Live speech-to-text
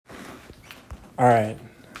All right.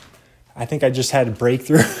 I think I just had a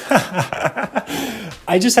breakthrough.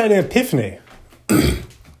 I just had an epiphany.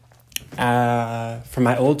 From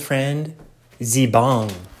my old friend,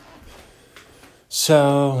 Zibong.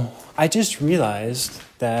 So I just realized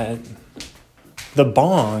that the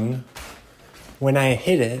bong, when I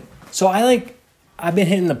hit it, so I've been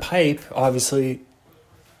hitting the pipe, obviously,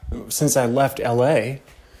 since I left LA.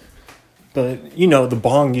 But, the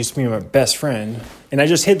bong used to be my best friend. And I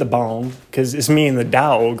just hit the bong because it's me and the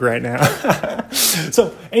dog right now.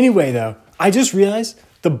 So anyway, though, I just realized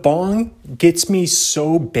the bong gets me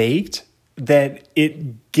so baked that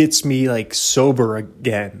it gets me sober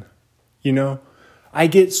again. I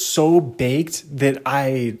get so baked that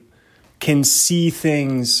I can see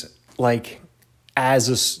things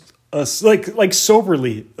as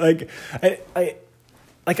soberly. I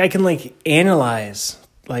can analyze.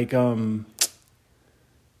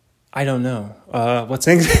 I don't know. What's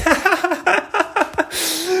things?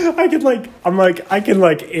 I can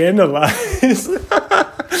analyze.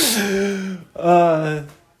 I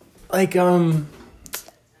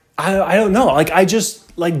don't know.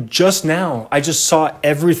 Just now, I just saw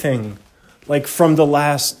everything, from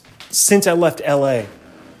since I left LA,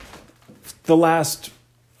 the last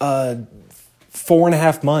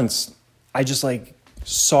 4.5 months, I just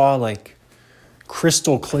saw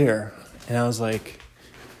crystal clear. And I was like,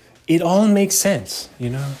 it all makes sense,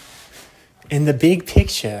 In the big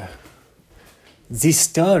picture, the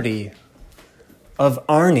story of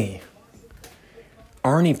Arnie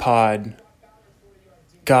Pod.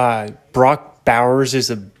 God, Brock Bowers is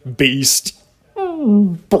a beast.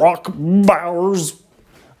 Brock Bowers,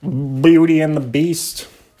 Beauty and the Beast.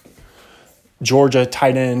 Georgia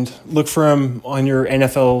tight end. Look for him on your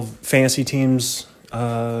NFL fantasy teams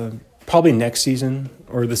probably next season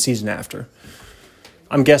or the season after.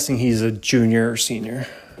 I'm guessing he's a junior or senior.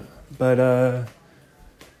 But,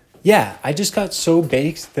 yeah, I just got so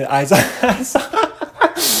baked that I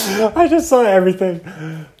just saw everything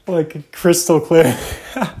crystal clear.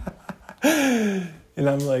 And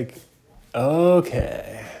I'm like,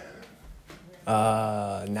 okay.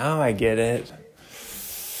 Now I get it.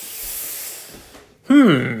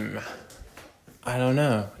 I don't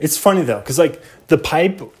know. It's funny, though, because, the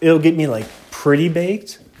pipe, it'll get me, pretty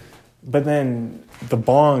baked. But then the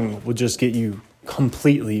bong will just get you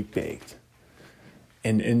completely baked.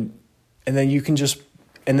 And then you can just...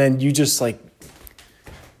 And then you just,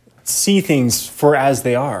 see things for as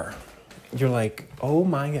they are. You're like, oh,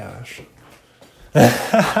 my gosh. I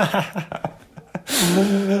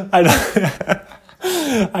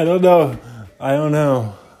don't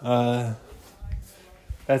know.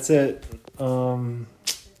 That's it. And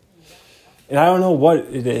I don't know what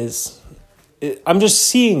it is. I'm just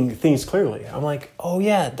seeing things clearly. I'm like, oh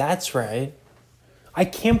yeah, that's right. I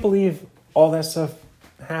can't believe all that stuff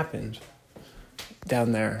happened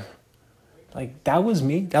down there. That was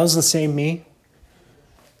me. That was the same me.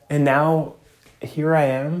 And now here I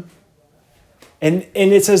am. And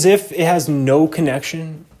it's as if it has no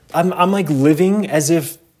connection. I'm living as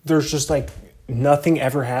if there's just nothing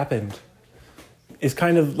ever happened. It's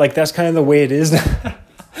kind of that's kind of the way it is.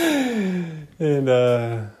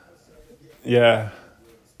 And yeah.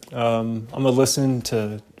 I'm gonna listen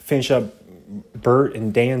to finish up Bert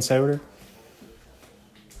and Dan Soder.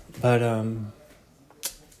 But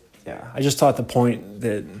yeah, I just thought the point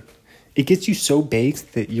that it gets you so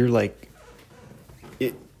baked that you're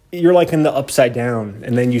you're in the upside down,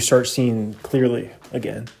 and then you start seeing clearly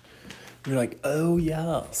again. You're like, oh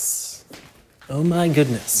yes, oh my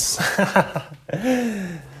goodness.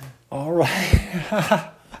 All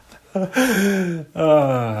right.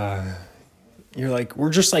 You're like,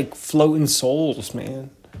 we're just floating souls,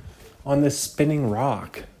 man, on this spinning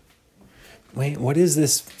rock. Wait, what is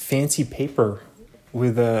this fancy paper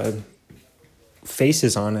with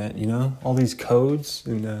faces on it, all these codes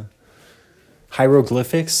and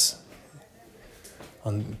hieroglyphics?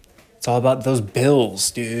 It's all about those bills,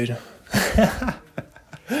 dude.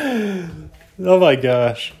 Oh my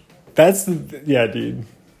gosh. Yeah, dude.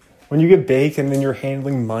 When you get baked and then you're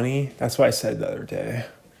handling money, that's what I said the other day.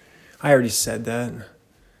 I already said that.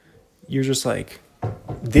 You're just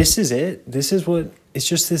this is it. This is what, it's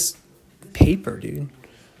just this paper, dude.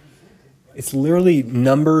 It's literally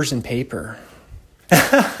numbers and paper.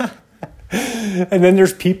 And then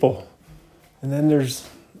there's people. And then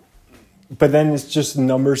but then it's just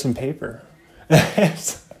numbers and paper.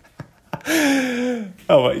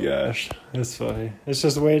 Oh my gosh. That's funny. It's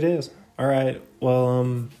just the way it is. All right. Well,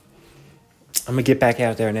 I'm going to get back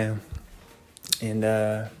out there now. And,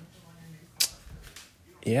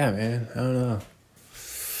 yeah, man. I don't know.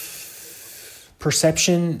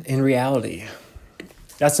 Perception and reality.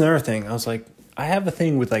 That's another thing. I was like, I have a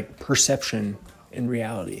thing with like perception and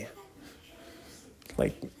reality.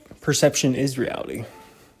 Like perception is reality.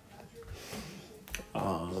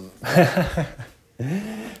 I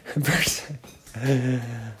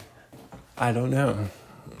don't know.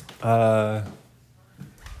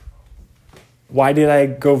 Why did I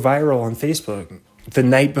go viral on Facebook? The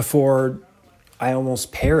night before I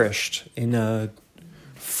almost perished in a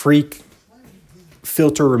freak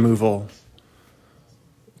filter removal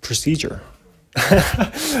procedure.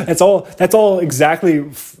 That's all exactly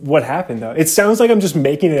what happened though. It sounds like I'm just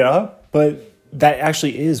making it up, but that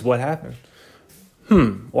actually is what happened.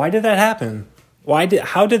 Why did that happen?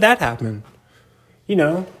 How did that happen? You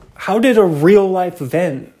know, how did a real life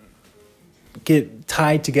event get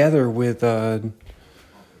tied together with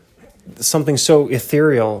something so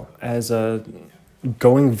ethereal as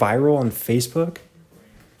going viral on Facebook?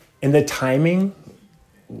 And the timing,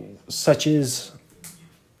 such as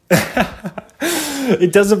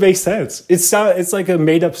it doesn't make sense. It's like a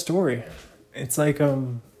made up story. It's like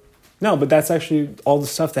no, but that's actually all the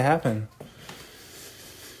stuff that happened.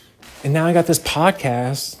 And now I got this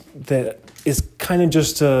podcast that is kind of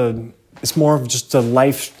it's more of just a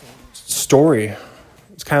life story.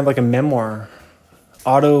 It's kind of like a memoir,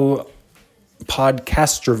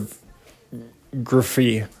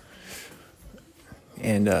 podcastography.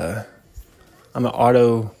 And I'm an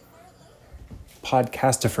auto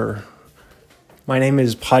podcastopher. My name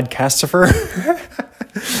is Podcastopher.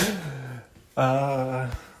 Yeah,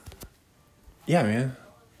 man.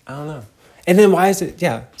 I don't know. And then why is it,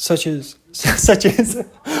 such as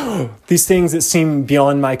these things that seem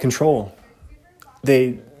beyond my control.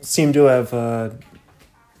 They seem to have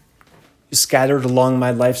scattered along my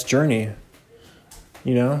life's journey,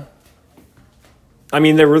 you know? I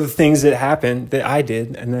mean, there were the things that happened that I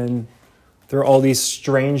did, and then there are all these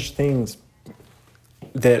strange things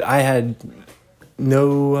that I had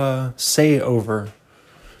no say over.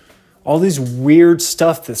 All these weird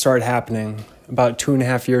stuff that started happening about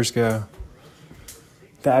 2.5 years ago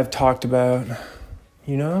that I've talked about,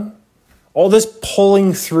 you know? All this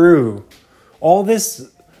pulling through, all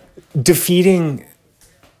this defeating,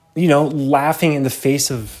 you know, laughing in the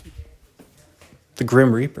face of the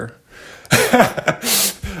Grim Reaper.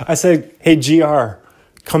 I said, hey, GR,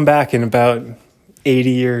 come back in about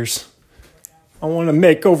 80 years. I want to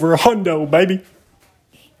make over $100, baby.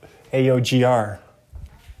 Hey, yo, GR.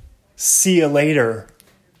 See you later,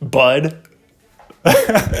 bud.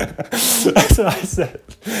 That's what I said.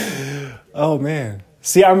 Oh, man.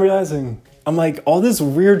 See, I'm realizing, I'm like, all this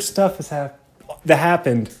weird stuff that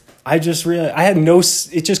happened. I just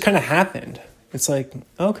realized, it just kind of happened. It's like,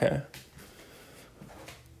 okay.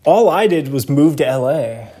 All I did was move to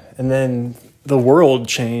LA, and then the world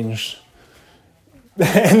changed.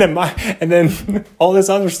 and then all this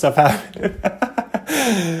other stuff happened.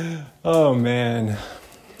 Oh, man.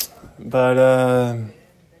 But,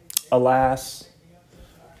 alas,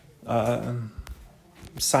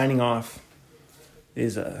 signing off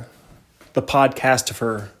is the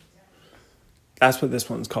Podcastopher. That's what this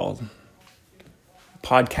one's called.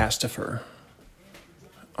 Podcastopher.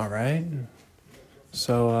 All right.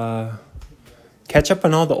 So catch up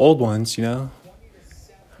on all the old ones, you know.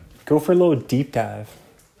 Go for a little deep dive.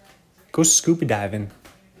 Go scuba diving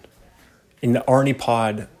in the Arnie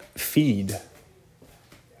Pod feed.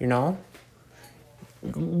 You know?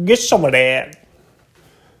 Get some of that.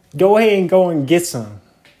 Go ahead and go and get some.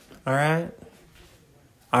 All right?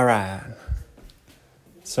 All right.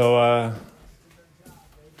 So,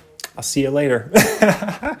 I'll see you later.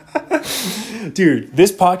 Dude,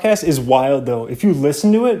 this podcast is wild, though. If you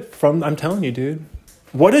listen to it I'm telling you, dude,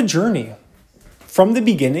 what a journey. From the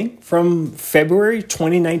beginning, from February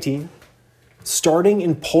 2019, starting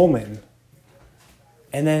in Pullman.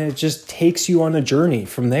 And then it just takes you on a journey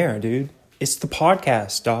from there, dude. It's the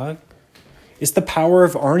podcast, dog. It's the power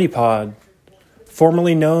of Arnie Pod,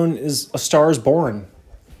 formerly known as A Star Is Born.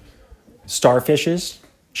 Starfishes,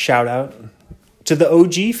 shout out to the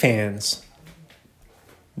OG fans.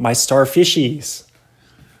 My starfishies.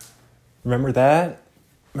 Remember that?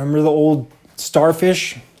 Remember the old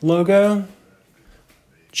starfish logo?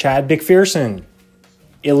 Chad McPherson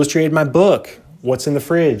illustrated my book, What's in the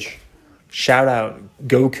Fridge? Shout out,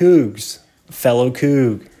 go Cougs, fellow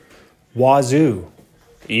Coug. Wazoo,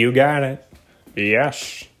 you got it.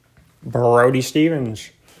 Yes. Brody Stevens,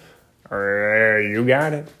 you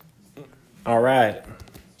got it. All right.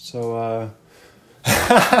 So,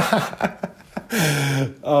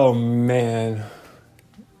 oh, man.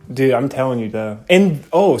 Dude, I'm telling you, though. And,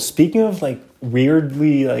 speaking of, like,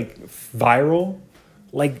 weirdly, like, viral,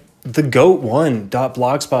 like,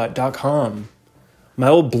 thegoat1.blogspot.com. My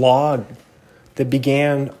old blog that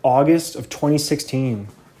began August of 2016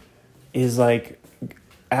 is like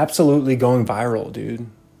absolutely going viral, dude.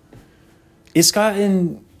 It's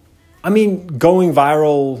gotten, going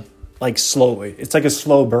viral like slowly. It's like a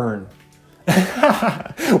slow burn,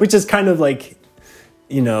 which is kind of like,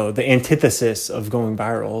 the antithesis of going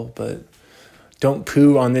viral, but don't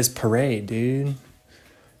poo on this parade, dude.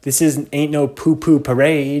 This ain't no poo-poo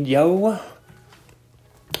parade, yo.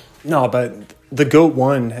 No, but the GOAT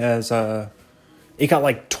one has, it got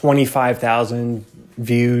like 25,000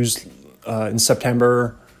 views in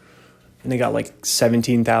September, and they got like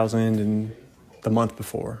 17,000 in the month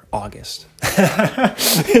before, August.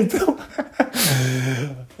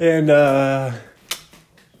 And,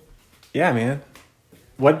 yeah, man.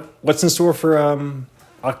 What's in store for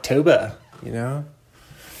October, The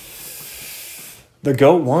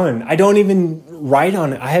GOAT one. I don't even write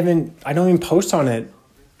on it. I don't even post on it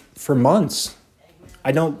for months.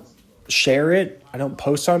 I don't share it. I don't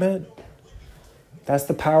post on it. That's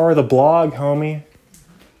the power of the blog, homie.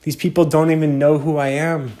 These people don't even know who I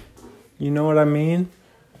am. You know what I mean?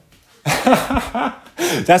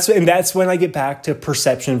 That's when I get back to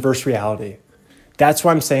perception versus reality. That's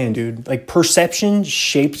what I'm saying, dude. Like, perception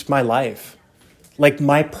shaped my life. Like,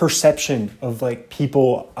 my perception of like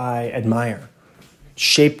people I admire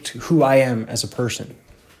shaped who I am as a person.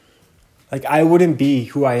 Like, I wouldn't be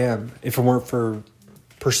who I am if it weren't for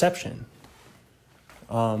perception.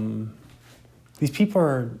 These people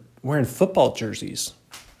are wearing football jerseys.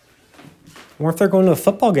 What if they're going to a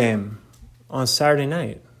football game on Saturday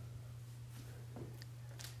night?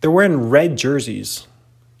 They're wearing red jerseys.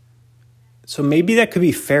 So maybe that could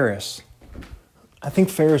be Ferris. I think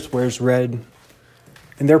Ferris wears red,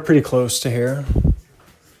 and they're pretty close to here.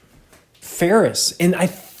 Ferris, and I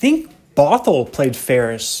think Bothell played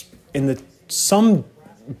Ferris in some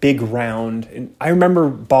big round. And I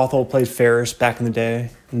remember Bothell played Ferris back in the day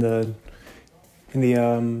in the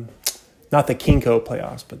not the Kinko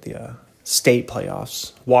playoffs, but the state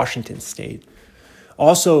playoffs, Washington State.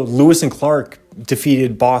 Also, Lewis and Clark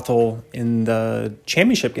defeated Bothell in the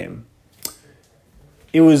championship game.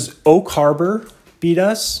 It was Oak Harbor beat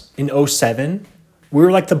us in 2007. We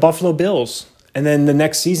were like the Buffalo Bills. And then the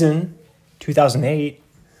next season, 2008,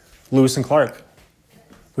 Lewis and Clark,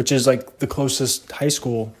 which is like the closest high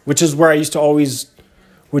school, which is where I used to always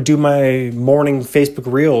would do my morning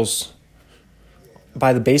Facebook Reels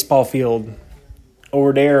by the baseball field.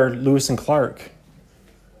 Over there, Lewis and Clark,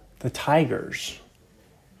 the Tigers.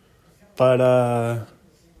 But,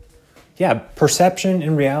 yeah, perception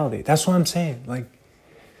and reality. That's what I'm saying. Like,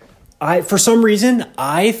 for some reason,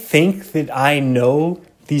 I think that I know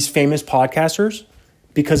these famous podcasters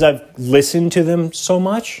because I've listened to them so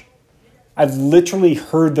much. I've literally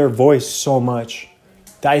heard their voice so much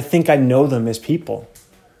that I think I know them as people.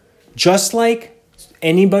 Just like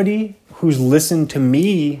anybody who's listened to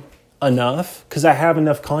me enough, because I have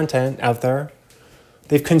enough content out there,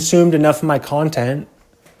 they've consumed enough of my content,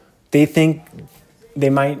 they think they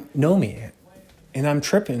might know me. And I'm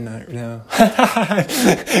tripping right now.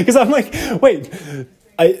 Because I'm like, wait,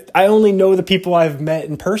 I only know the people I've met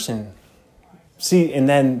in person. See, and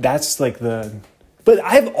then that's like but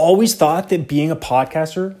I've always thought that being a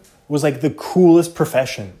podcaster was like the coolest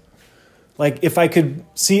profession. Like, if I could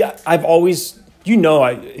see, I've always,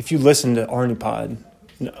 if you listen to Arnie Pod,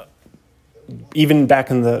 even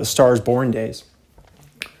back in the Stars Born days,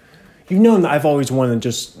 that I've always wanted to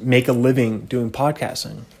just make a living doing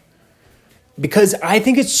podcasting. Because I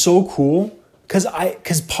think it's so cool, because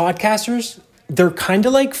podcasters, they're kind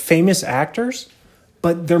of like famous actors,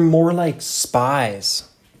 but they're more like spies.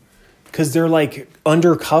 Because they're like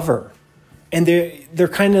undercover. And they're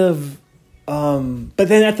kind of, but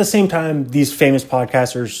then at the same time, these famous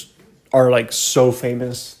podcasters are like so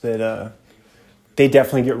famous that they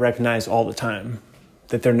definitely get recognized all the time.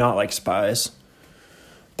 That they're not like spies.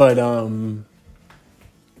 But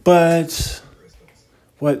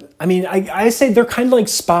I say they're kind of like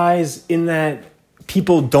spies in that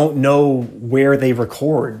people don't know where they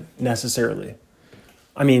record necessarily.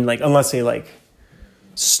 I mean, like, unless they like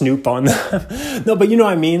snoop on them. No, but you know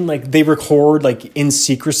what I mean? Like, they record like in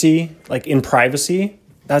secrecy, like in privacy.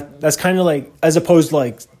 That's kind of like, as opposed to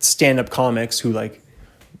like stand-up comics who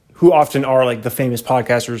often are like the famous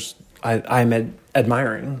podcasters I'm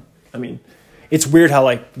admiring. I mean, it's weird how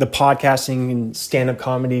like the podcasting and stand-up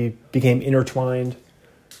comedy became intertwined.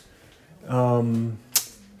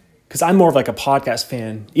 Because I'm more of like a podcast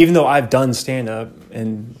fan, even though I've done stand-up,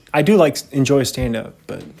 and I do enjoy stand-up,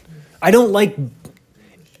 but I don't like,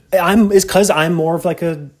 it's because I'm more of like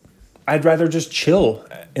I'd rather just chill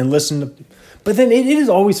and listen to, But then it is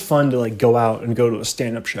always fun to like go out and go to a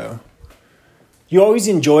stand-up show. You always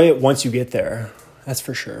enjoy it once you get there. That's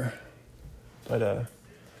for sure. But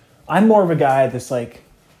I'm more of a guy that's like,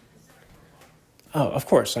 oh, of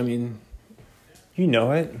course. I mean, you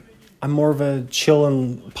know it. I'm more of a chill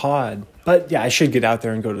and pod. But yeah, I should get out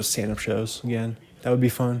there and go to stand-up shows again. That would be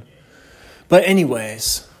fun. But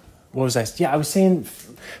anyways, what was I? Yeah, I was saying,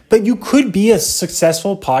 but you could be a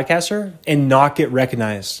successful podcaster and not get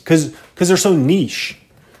recognized because they're so niche.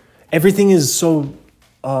 Everything is so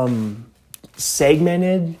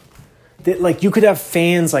segmented that like you could have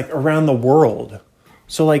fans like around the world.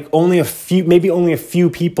 So like only a few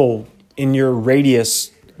people in your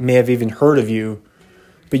radius may have even heard of you,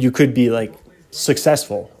 but you could be like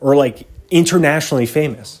successful or like internationally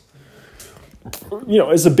famous. You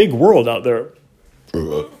know, it's a big world out there.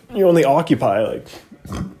 You only occupy like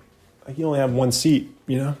you only have one seat,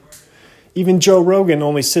 you know? Even Joe Rogan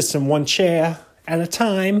only sits in one chair at a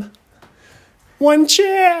time. One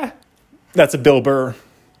chair. That's a Bill Burr.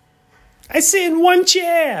 I sit in one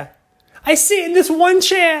chair. I sit in this one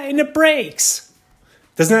chair and it breaks.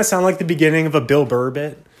 Doesn't that sound like the beginning of a Bill Burr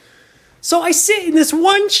bit? So I sit in this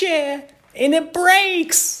one chair and it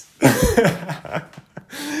breaks.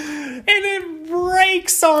 And it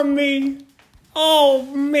breaks on me. Oh,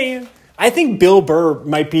 man. I think Bill Burr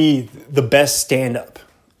might be the best stand-up.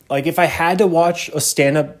 Like, if I had to watch a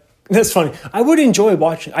stand-up, that's funny. I would enjoy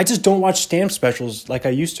watching. I just don't watch stand-up specials like I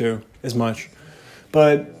used to as much.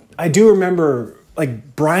 But I do remember,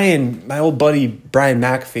 like, Brian, my old buddy, Brian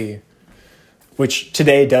McAfee, which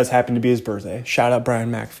today does happen to be his birthday. Shout out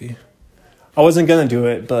Brian McAfee. I wasn't going to do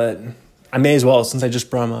it, but I may as well since I just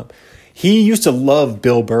brought him up. He used to love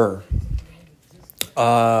Bill Burr.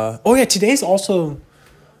 Today's also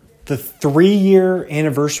the 3-year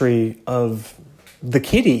anniversary of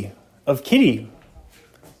Kitty, the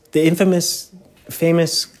infamous,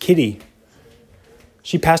 famous Kitty.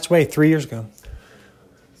 She passed away 3 years ago.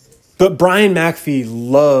 But Brian McAfee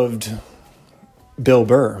loved Bill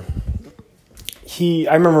Burr.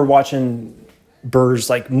 I remember watching Burr's,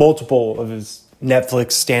 like, multiple of his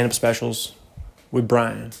Netflix stand-up specials with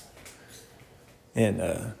Brian. And,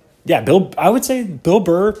 I would say Bill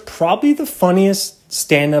Burr, probably the funniest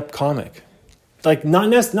stand-up comic. Like, not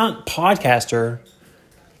podcaster.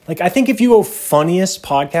 Like, I think if you go funniest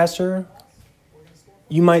podcaster,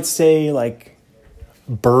 you might say, like,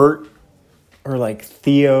 Bert or, like,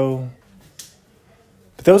 Theo.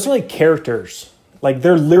 But those are, like, characters. Like,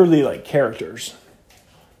 they're literally, like, characters.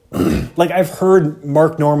 Like, I've heard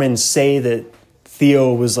Mark Norman say that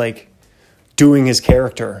Theo was, like, doing his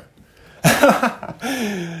character.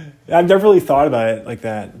 I've never really thought about it like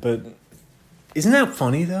that, but isn't that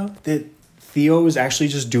funny though that Theo was actually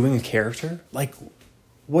just doing a character? Like,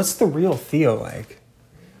 what's the real Theo like?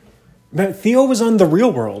 But Theo was on The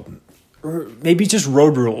Real World, or maybe just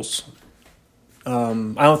Road Rules. I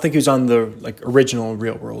don't think he was on the like original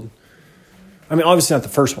Real World. I mean, obviously not the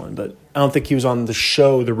first one, but I don't think he was on the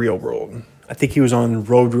show The Real World. I think he was on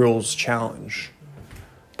Road Rules Challenge.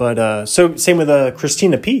 But so same with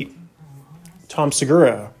Christina Pete. Tom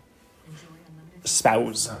Segura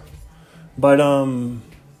spouse. But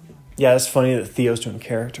it's funny that Theo's doing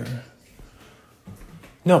character.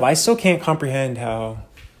 No, but I still can't comprehend how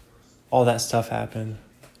all that stuff happened.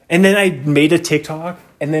 And then I made a TikTok,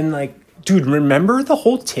 and then like, dude, remember the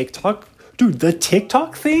whole TikTok? Dude, the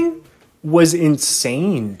TikTok thing was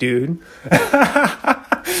insane, dude.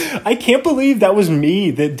 I can't believe that was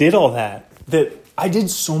me that did all that. That I did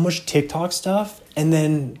so much TikTok stuff, and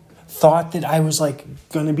then thought that I was like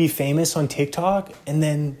gonna be famous on TikTok, and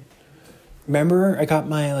then remember I got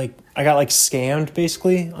scammed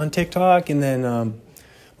basically on TikTok, and then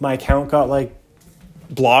my account got like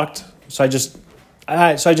blocked, so I just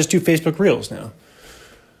do Facebook Reels now.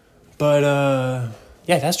 But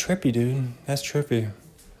that's trippy, dude. That's trippy.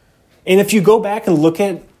 And if you go back and look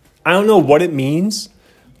at, I don't know what it means,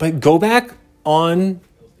 but go back on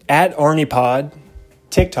 @ArniePod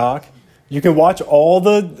TikTok. You can watch all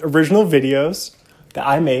the original videos that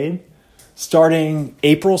I made starting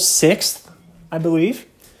April 6th, I believe.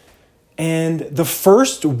 And the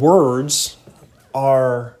first words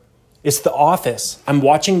are, it's The Office. I'm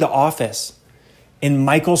watching The Office. And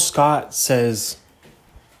Michael Scott says,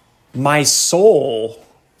 my soul.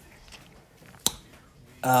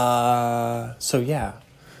 So yeah.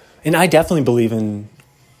 And I definitely believe in,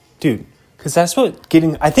 dude, because I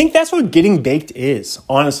think that's what getting baked is,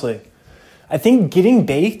 honestly. I think getting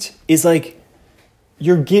baked is like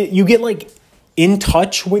you get like in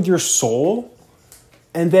touch with your soul,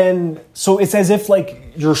 and then so it's as if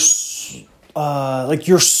like your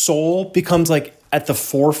soul becomes like at the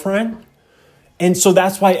forefront, And so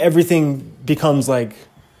that's why everything becomes like,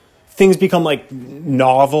 things become like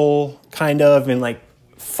novel kind of, and like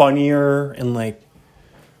funnier and like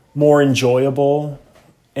more enjoyable,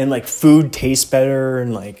 and like food tastes better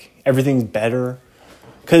and like everything's better.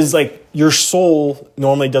 Because like your soul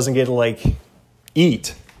normally doesn't get to like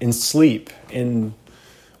eat and sleep and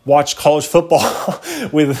watch college football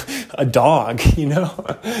with a dog, you know?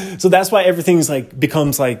 So that's why everything's like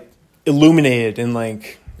becomes like illuminated and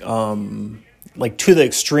like to the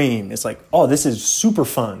extreme. It's like, oh, this is super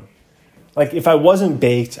fun. Like if I wasn't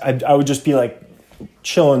baked, I would just be like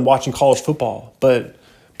chilling, watching college football. But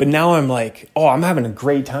now I'm like, oh, I'm having a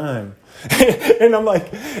great time. And I'm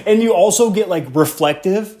like, and you also get like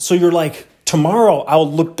reflective. So you're like, tomorrow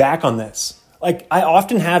I'll look back on this. Like I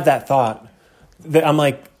often have that thought that I'm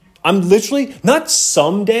like, I'm literally, not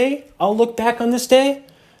someday I'll look back on this day.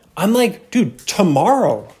 I'm like, dude,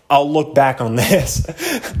 tomorrow I'll look back on this.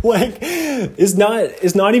 Like it's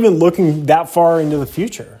not even looking that far into the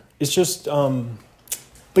future. It's just,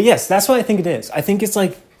 but yes, that's what I think it is. I think it's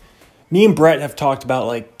like, me and Brett have talked about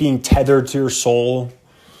like being tethered to your soul.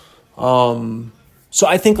 So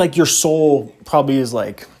I think like your soul probably is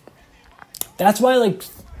like, that's why like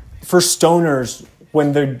for stoners,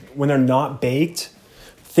 when they're not baked,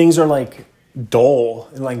 things are like dull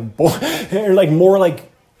and like or like more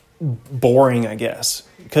like boring, I guess.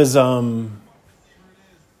 Cause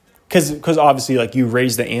obviously like you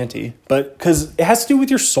raise the ante, but cause it has to do with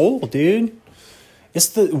your soul, dude.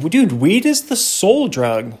 Weed is the soul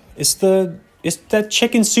drug. It's that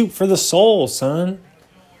chicken soup for the soul, son.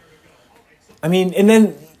 I mean, and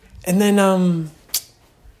then,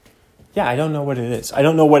 yeah, I don't know what it is. I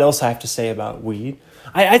don't know what else I have to say about weed.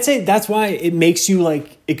 I'd say that's why it makes you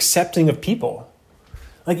like accepting of people.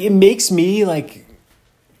 Like it makes me like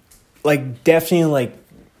definitely like,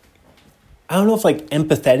 I don't know if like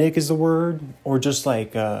empathetic is the word, or just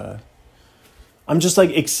like, I'm just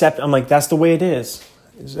like I'm like, that's the way it is.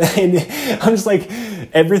 And I'm just like,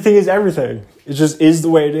 everything is everything. It just is the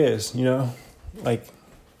way it is, you know? Like,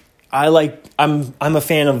 I'm a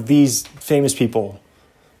fan of these famous people.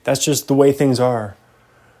 That's just the way things are.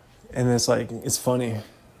 And it's like, it's funny.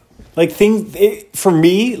 Like for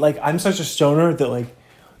me, like I'm such a stoner that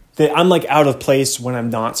I'm like out of place when I'm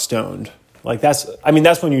not stoned. Like that's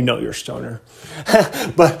when you know you're a stoner.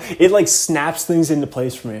 But it like snaps things into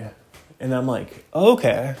place for me. And I'm like, oh,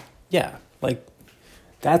 okay, yeah, like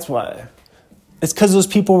that's why. It's because those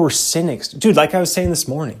people were cynics. Dude, like I was saying this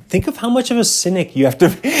morning, think of how much of a cynic you have to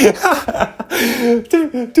be.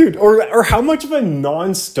 Dude, or how much of a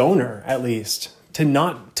non-stoner, at least,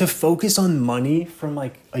 to focus on money from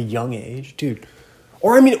like a young age, dude.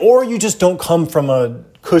 Or you just don't come from a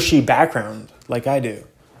cushy background like I do.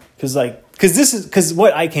 Because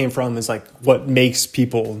what I came from is like what makes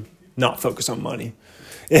people not focus on money.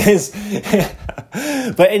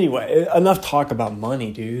 But anyway, enough talk about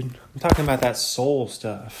money, dude. I'm talking about that soul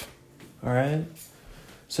stuff. All right.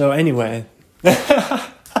 So anyway,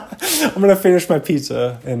 I'm gonna finish my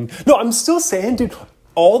pizza, and no, I'm still saying, dude,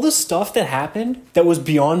 all the stuff that happened that was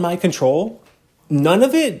beyond my control, none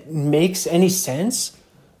of it makes any sense,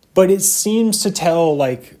 but it seems to tell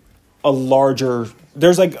like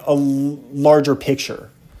there's like a larger picture.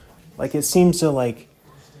 Like it seems to like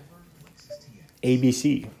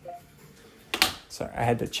ABC. Sorry, I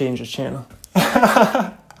had to change the channel.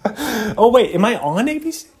 Oh, wait, am I on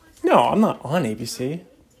ABC? No, I'm not on ABC.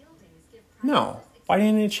 No. Why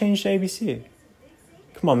didn't it change to ABC?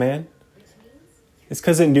 Come on, man. It's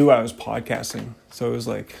because it knew I was podcasting. So it was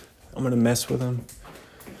like, I'm going to mess with them.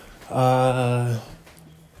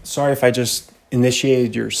 Sorry if I just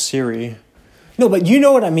initiated your Siri. No, but you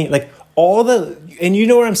know what I mean. Like and you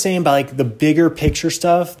know what I'm saying about like the bigger picture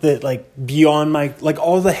stuff that like beyond my, like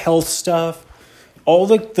all the health stuff, all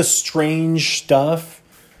the strange stuff,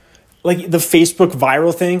 like the Facebook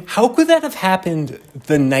viral thing. How could that have happened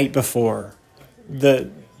the night before?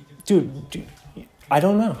 Dude, I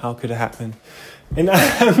don't know how could it happen. And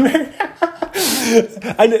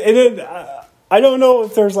I don't know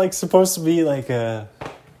if there's like supposed to be like there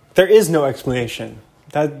is no explanation.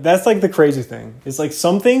 That's like the crazy thing. It's like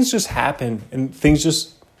some things just happen and things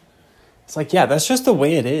just, it's like, yeah, that's just the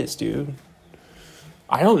way it is, dude.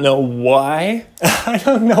 I don't know why. I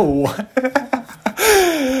don't know why.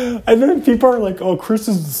 And then people are like, oh, Chris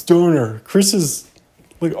is the stoner. Chris is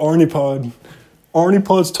like Arnie Pod. Arnie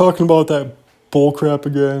Pod's talking about that bull crap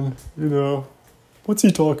again, you know. What's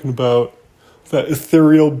he talking about? That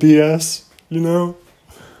ethereal BS, you know?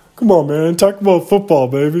 Come on, man. Talk about football,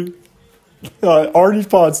 baby. Arnie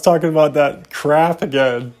Pod's talking about that crap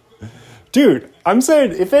again. Dude, I'm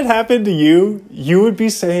saying if it happened to you, you would be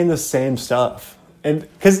saying the same stuff. And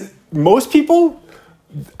because most people,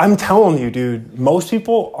 I'm telling you, dude, most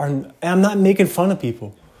people are, and I'm not making fun of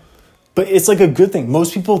people, but it's like a good thing.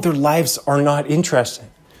 Most people, their lives are not interesting.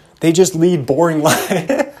 They just lead boring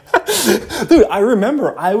lives. Dude, I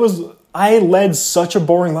remember I led such a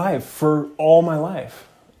boring life for all my life,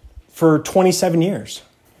 for 27 years.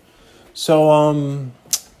 So,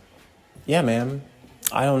 yeah, man,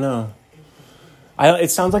 I don't know.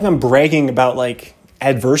 It sounds like I'm bragging about like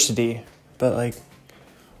adversity, but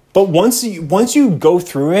once you go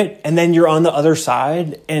through it and then you're on the other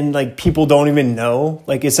side and like people don't even know,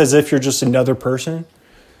 like it's as if you're just another person.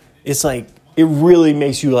 It's like, it really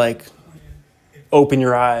makes you like open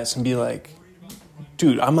your eyes and be like,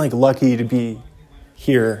 dude, I'm like lucky to be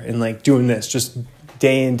here and like doing this just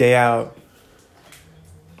day in, day out.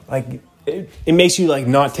 Like it makes you like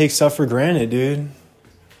not take stuff for granted, dude.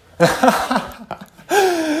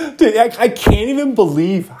 Dude, I can't even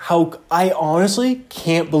believe I honestly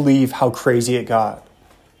can't believe how crazy it got.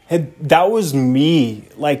 That was me.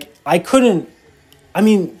 Like,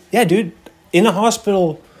 yeah, dude, in a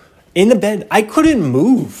hospital, in the bed, I couldn't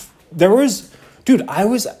move. I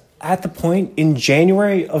was at the point in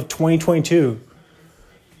January of 2022,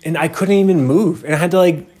 and I couldn't even move. And I had to,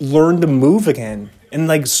 like, learn to move again. And,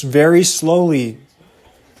 like, very slowly.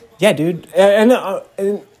 Yeah, dude. But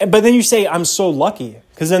then you say, I'm so lucky.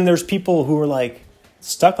 Because then there's people who are like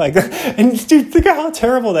stuck like that. And dude, think of how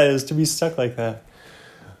terrible that is to be stuck like that.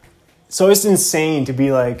 So it's insane to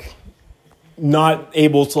be like not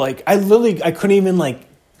able to like, I couldn't even like,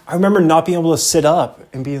 I remember not being able to sit up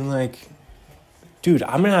and being like, dude,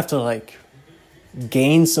 I'm going to have to like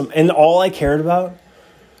gain some. And all I cared about,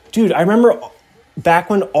 dude, I remember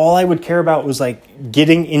back when all I would care about was like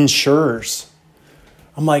getting insurers.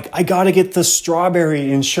 I'm like, I got to get the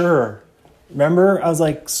strawberry insurer. Remember? I was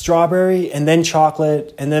like, strawberry and then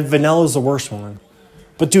chocolate and then vanilla is the worst one.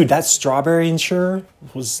 But dude, that strawberry insurer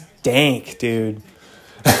was dank, dude.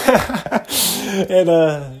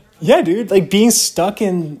 And yeah, dude, like being stuck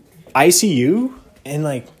in ICU and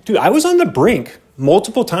like, dude, I was on the brink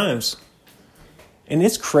multiple times. And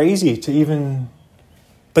it's crazy to even,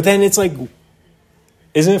 but then it's like,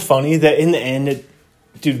 isn't it funny that in the end,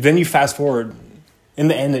 dude, then you fast forward, in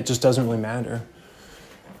the end, it just doesn't really matter.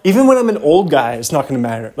 Even when I'm an old guy, it's not going to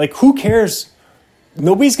matter. Like, who cares?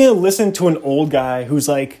 Nobody's going to listen to an old guy who's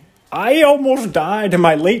like, I almost died in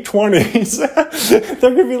my late 20s. They're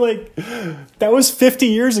going to be like, that was 50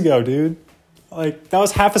 years ago, dude. Like, that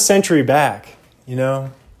was half a century back, you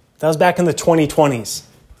know? That was back in the 2020s,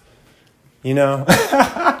 you know?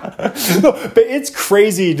 No, but it's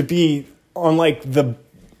crazy to be on, like the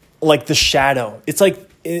shadow. It's like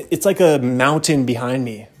a mountain behind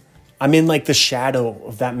me. I'm in like the shadow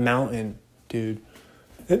of that mountain, dude.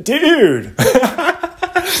 Dude,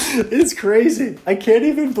 it's crazy. I can't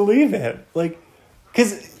even believe it. Like,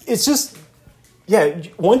 cause it's just, yeah.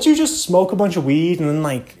 Once you just smoke a bunch of weed and then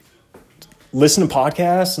like listen to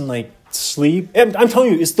podcasts and like sleep, and I'm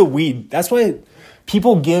telling you, it's the weed. That's why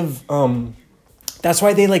people give. That's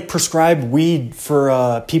why they like prescribe weed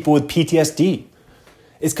for people with PTSD.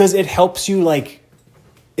 It's because it helps you like.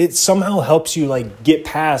 It somehow helps you like get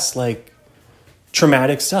past like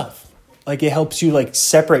traumatic stuff. Like it helps you like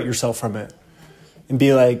separate yourself from it and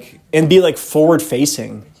be like forward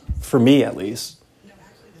facing, for me at least.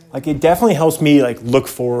 Like it definitely helps me like look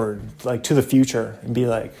forward like to the future and be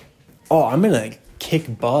like, oh, I'm gonna like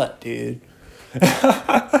kick butt, dude.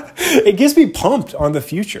 It gets me pumped on the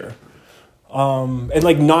future. And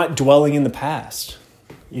like not dwelling in the past,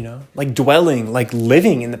 you know, like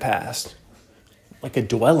living in the past. Like a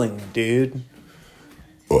dwelling, dude.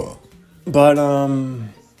 But,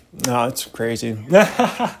 no, it's crazy. All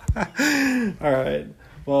right.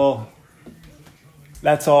 Well,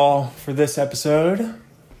 that's all for this episode.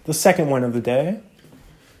 The second one of the day.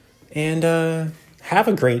 And, have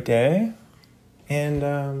a great day.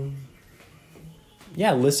 And,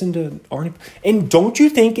 yeah, listen to Arnie. And don't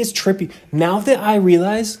you think it's trippy? Now that I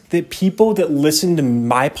realize that people that listen to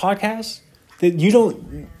my podcast, that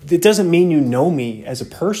doesn't mean you know me as a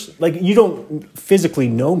person. Like, you don't physically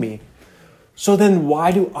know me. So then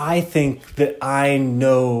why do I think that I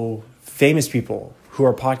know famous people who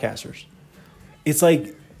are podcasters? It's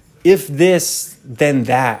like, if this, then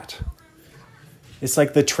that. It's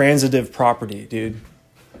like the transitive property, dude.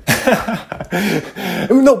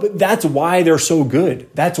 No, but that's why they're so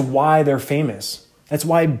good. That's why they're famous. That's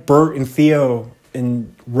why Bert and Theo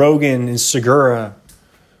and Rogan and Segura,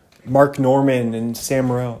 Mark Norman and Sam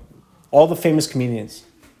Morril, all the famous comedians,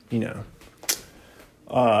 you know.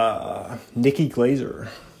 Nikki Glazer.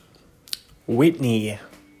 Whitney.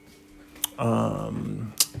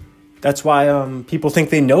 That's why people think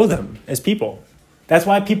they know them as people. That's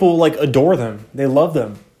why people like adore them. They love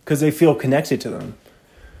them because they feel connected to them.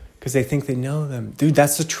 Because they think they know them. Dude,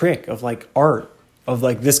 that's the trick of like art, of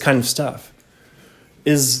like this kind of stuff.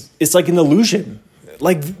 It's like an illusion.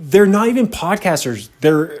 Like they're not even podcasters.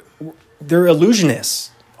 They're illusionists.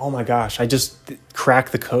 Oh my gosh, I just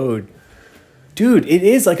cracked the code. Dude, it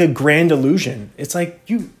is like a grand illusion. It's like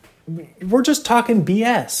we're just talking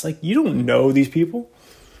BS. Like you don't know these people.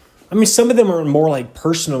 I mean, some of them are more like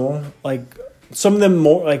personal, like some of them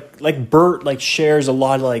more like Bert like shares a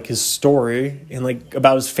lot of like his story and like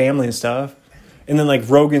about his family and stuff. And then like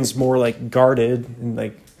Rogan's more like guarded and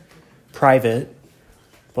like private.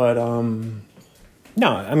 But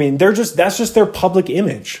no, I mean, that's just their public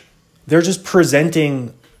image. They're just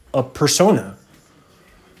presenting a persona.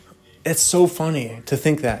 It's so funny to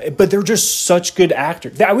think that. But they're just such good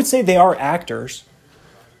actors. I would say they are actors,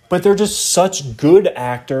 but they're just such good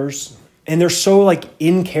actors, and they're so like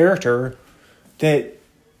in character and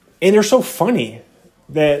they're so funny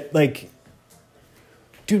that like,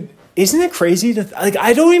 dude, isn't it crazy to like?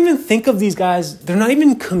 I don't even think of these guys. They're not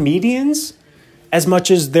even comedians as much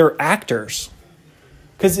as they're actors,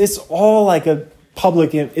 because it's all like a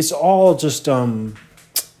public. It's all just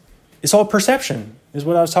it's all perception. Is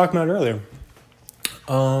what I was talking about earlier.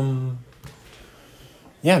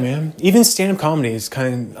 Yeah, man. Even stand-up comedy is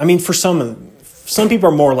kind of, I mean, for some people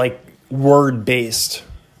are more like word-based.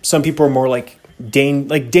 Some people are more like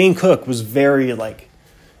Dane Cook was very like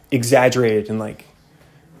exaggerated and like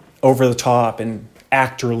over the top and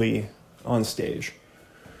actorly on stage.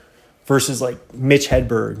 Versus like Mitch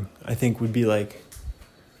Hedberg, I think would be like,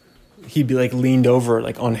 he'd be like leaned over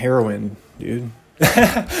like on heroin, dude.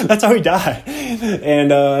 That's how he died.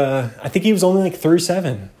 And I think he was only like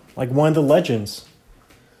 37, like one of the legends.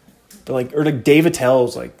 But like, or like Dave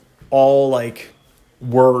Attell's like all like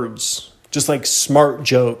words, just like smart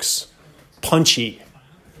jokes, punchy.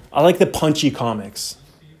 I like the punchy comics,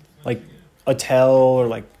 like Attell or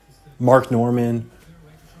like Mark Norman.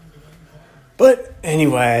 But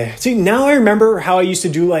anyway, see, now I remember how I used to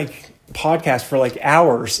do like podcasts for like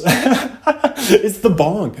hours. It's the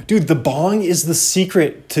bong. Dude, the bong is the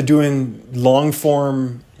secret to doing long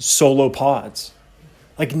form solo pods.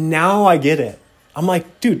 Like now I get it. I'm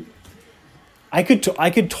like, dude, I could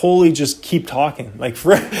totally just keep talking. Like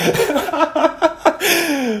for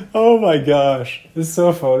oh my gosh. It's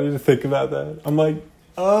so funny to think about that. I'm like,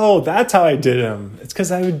 oh, that's how I did him. It's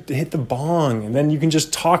because I would hit the bong and then you can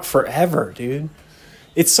just talk forever, dude.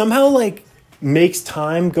 It somehow like makes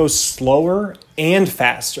time go slower and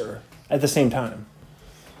faster at the same time.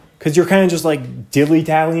 Because you're kind of just like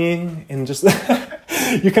dilly-dallying and just,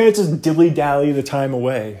 you kind of just dilly-dally the time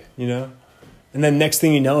away, you know? And then next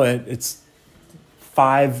thing you know it's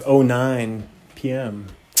 5:09 p.m.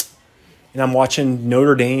 And I'm watching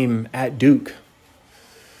Notre Dame at Duke.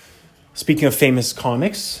 Speaking of famous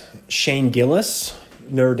comics, Shane Gillis,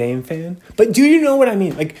 Notre Dame fan. But do you know what I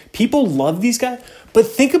mean? Like, people love these guys. But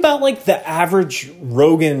think about like the average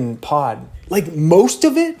Rogan pod. Like most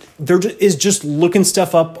of it, is just looking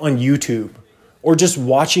stuff up on YouTube or just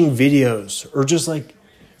watching videos or just like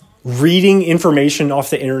reading information off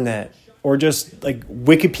the internet or just like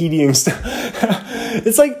Wikipediaing stuff.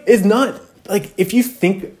 It's like, it's not like, if you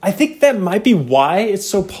think, I think that might be why it's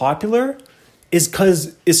so popular is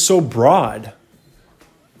because it's so broad.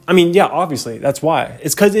 I mean, yeah, obviously that's why.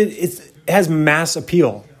 It's because it has mass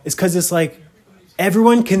appeal. It's because it's like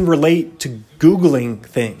everyone can relate to Googling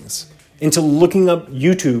things. Into looking up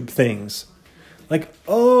YouTube things. Like,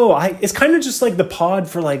 oh, it's kind of just like the pod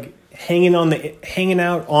for like hanging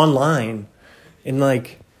out online. And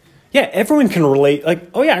like, yeah, everyone can relate.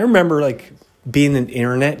 Like, oh yeah, I remember like being an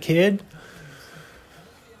internet kid.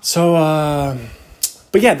 So,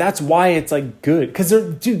 but yeah, that's why it's like good. Because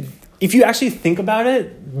dude, if you actually think about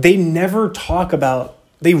it, they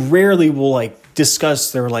rarely will like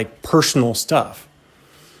discuss their like personal stuff.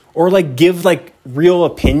 Or like give like real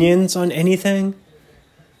opinions on anything.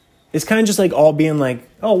 It's kind of just like all being like,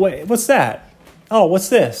 oh wait, what's that? Oh, what's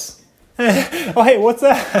this? Oh hey, what's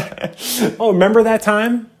that? Oh, remember that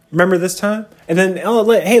time? Remember this time? And then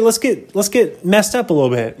hey, let's get messed up a little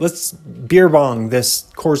bit. Let's beer bong this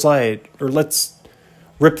Coors Light, or let's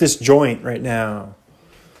rip this joint right now.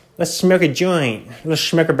 Let's smoke a joint. Let's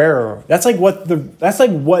smoke a barrel. That's like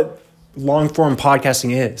what long form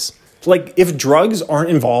podcasting is. Like, if drugs aren't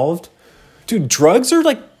involved, dude, drugs are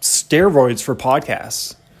like steroids for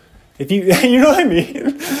podcasts. If you know what I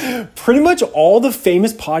mean? Pretty much all the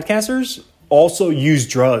famous podcasters also use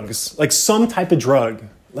drugs, like some type of drug.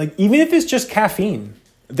 Like, even if it's just caffeine.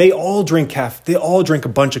 they all drink caffeine. They all drink a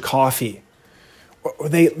bunch of coffee. Or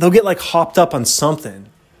they'll get like hopped up on something.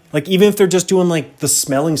 Like even if they're just doing like the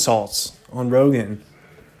smelling salts on Rogan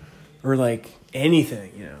or like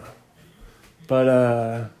anything, you know.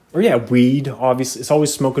 But or yeah, weed, obviously. It's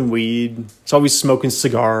always smoking weed. It's always smoking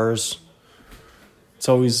cigars. It's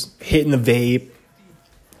always hitting the vape.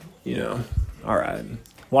 You know. All right.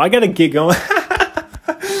 Well, I got to get going.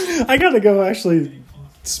 I got to go actually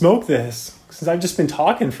smoke this since I've just been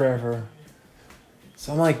talking forever.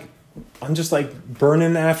 So I'm just like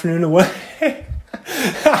burning the afternoon away.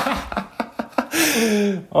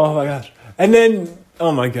 Oh my gosh. And then,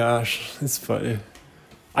 oh my gosh, it's funny.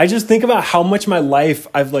 I just think about how much my life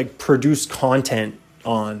I've like produced content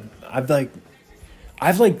on. I've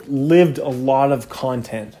lived a lot of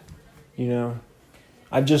content, you know.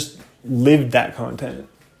 I've just lived that content.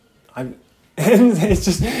 And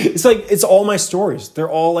it's all my stories. They're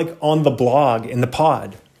all like on the blog in the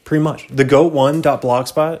pod, pretty much.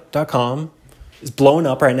 thegoat1.blogspot.com is blowing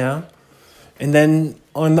up right now. And then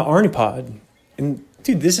on the Arnie pod. And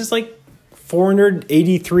dude, this is like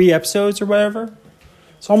 483 episodes or whatever.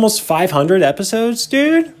 It's almost 500 episodes,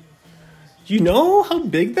 dude. You know how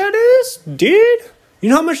big that is, dude? You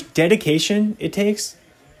know how much dedication it takes?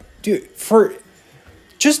 Dude,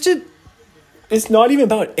 it's not even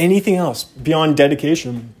about anything else beyond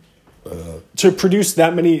dedication to produce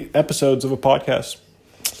that many episodes of a podcast.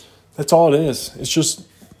 That's all it is. It's just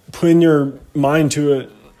putting your mind to it.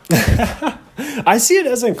 I see it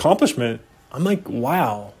as an accomplishment. I'm like,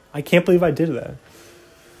 wow, I can't believe I did that.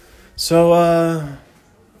 So,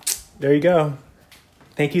 there you go.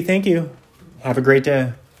 Thank you. Have a great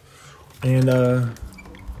day. And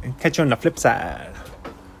catch you on the flip side.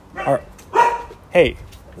 All right. Hey.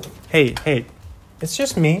 It's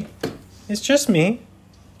just me. It's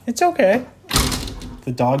okay.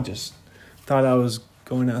 The dog just thought I was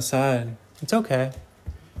going outside. It's okay.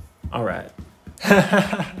 All right.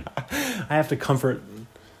 I have to comfort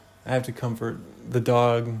the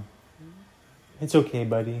dog. It's okay,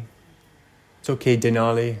 buddy. It's okay,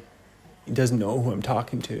 Denali. He doesn't know who I'm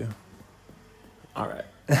talking to. All right.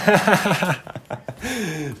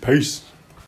 Peace.